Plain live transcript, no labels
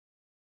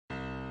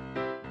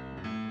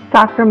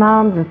Soccer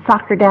moms and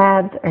soccer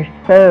dads are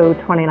so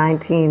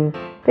 2019.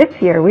 This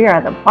year we are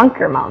the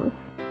bunker moms.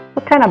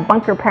 What kind of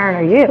bunker parent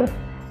are you?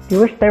 Do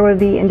you wish there would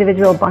be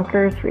individual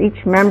bunkers for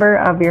each member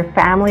of your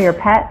family or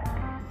pet,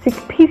 so you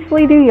could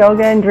peacefully do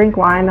yoga and drink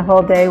wine the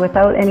whole day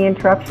without any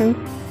interruptions?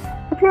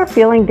 If you're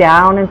feeling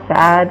down and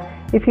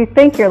sad, if you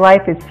think your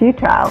life is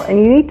futile and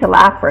you need to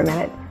laugh for a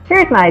minute,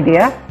 here's an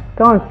idea.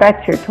 Go and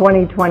fetch your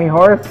 2020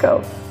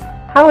 horoscope.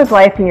 How is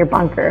life in your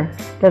bunker?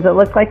 Does it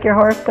look like your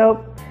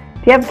horoscope?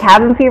 Do you have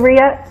cabin fever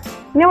yet?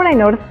 You know what I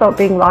noticed about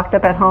being locked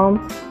up at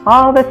home?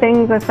 All the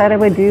things I said I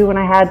would do when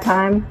I had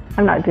time,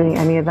 I'm not doing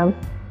any of them.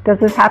 Does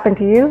this happen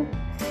to you?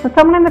 When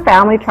someone in the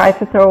family tries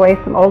to throw away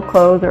some old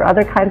clothes or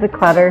other kinds of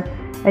clutter,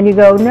 and you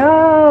go,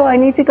 no, I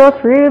need to go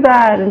through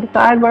that and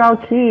decide what I'll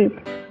keep.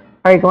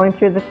 Are you going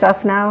through the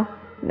stuff now?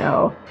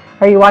 No.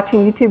 Are you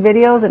watching YouTube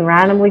videos and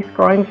randomly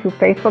scrolling through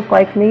Facebook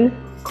like me?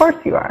 Of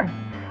course you are.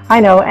 I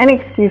know, any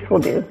excuse will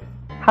do.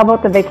 How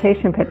about the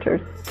vacation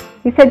pictures?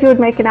 You said you would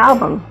make an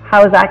album.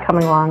 How is that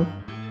coming along?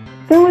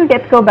 Soon we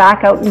get to go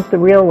back out into the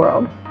real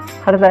world.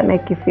 How does that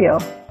make you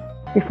feel?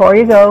 Before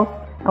you go,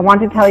 I want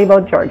to tell you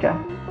about Georgia.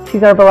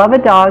 She's our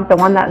beloved dog, the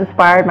one that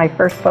inspired my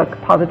first book,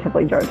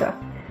 Positively Georgia.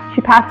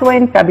 She passed away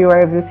in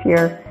February of this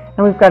year,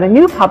 and we've got a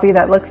new puppy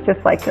that looks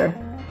just like her.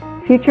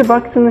 Future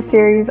books in the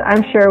series,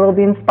 I'm sure, will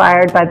be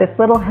inspired by this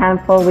little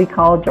handful we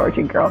call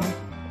Georgie Girl.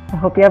 I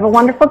hope you have a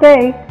wonderful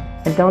day,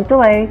 and don't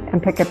delay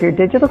and pick up your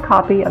digital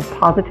copy of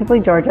Positively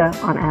Georgia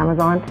on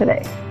Amazon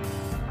today.